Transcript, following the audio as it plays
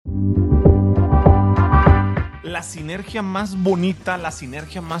La sinergia más bonita, la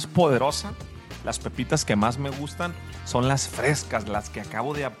sinergia más poderosa, las pepitas que más me gustan son las frescas, las que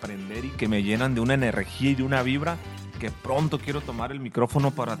acabo de aprender y que me llenan de una energía y de una vibra que pronto quiero tomar el micrófono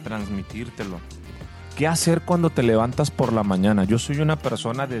para transmitírtelo. ¿Qué hacer cuando te levantas por la mañana? Yo soy una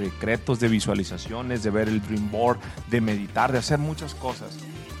persona de decretos, de visualizaciones, de ver el dream board, de meditar, de hacer muchas cosas.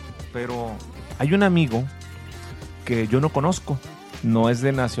 Pero hay un amigo que yo no conozco, no es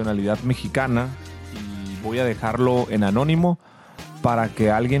de nacionalidad mexicana y voy a dejarlo en anónimo para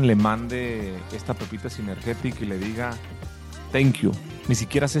que alguien le mande esta Pepita Sinergética y le diga thank you. Ni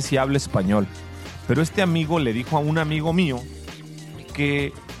siquiera sé si habla español. Pero este amigo le dijo a un amigo mío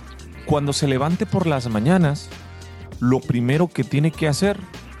que cuando se levante por las mañanas, lo primero que tiene que hacer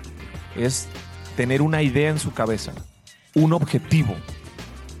es tener una idea en su cabeza, un objetivo.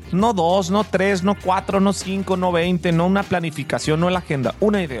 No 2, no 3, no 4, no 5, no 20, no una planificación, no la agenda,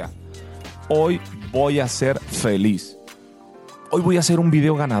 una idea. Hoy voy a ser feliz. Hoy voy a hacer un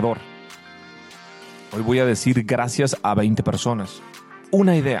video ganador. Hoy voy a decir gracias a 20 personas.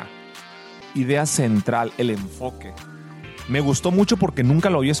 Una idea. Idea central, el enfoque. Me gustó mucho porque nunca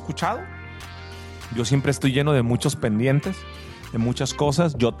lo había escuchado. Yo siempre estoy lleno de muchos pendientes, de muchas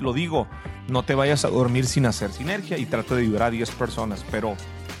cosas. Yo lo digo, no te vayas a dormir sin hacer sinergia y trata de vibrar a 10 personas. Pero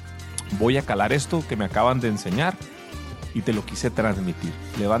voy a calar esto que me acaban de enseñar y te lo quise transmitir.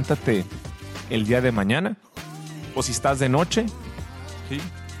 Levántate el día de mañana o si estás de noche, ¿sí?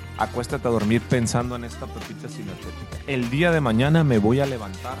 Acuéstate a dormir pensando en esta Pepita Sinergética. El día de mañana me voy a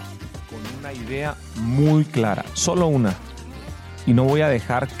levantar con una idea muy clara, solo una. Y no voy a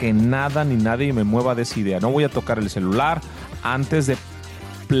dejar que nada ni nadie me mueva de esa idea. No voy a tocar el celular antes de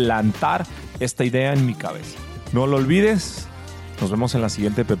plantar esta idea en mi cabeza. No lo olvides. Nos vemos en la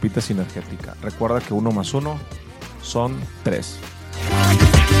siguiente Pepita Sinergética. Recuerda que 1 más 1 son 3.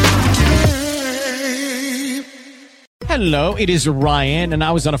 Hello, it is Ryan, and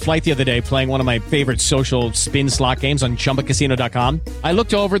I was on a flight the other day playing one of my favorite social spin slot games on ChumbaCasino.com. I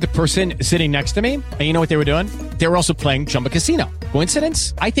looked over at the person sitting next to me, and you know what they were doing? They were also playing Chumba Casino.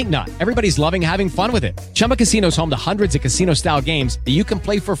 Coincidence? I think not. Everybody's loving having fun with it. Chumba Casino is home to hundreds of casino-style games that you can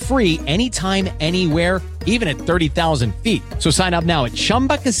play for free anytime, anywhere, even at 30,000 feet. So sign up now at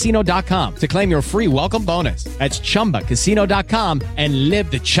ChumbaCasino.com to claim your free welcome bonus. That's ChumbaCasino.com and live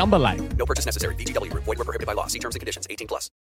the Chumba life. No purchase necessary. VGW. Void where prohibited by law. See terms and conditions. 18+.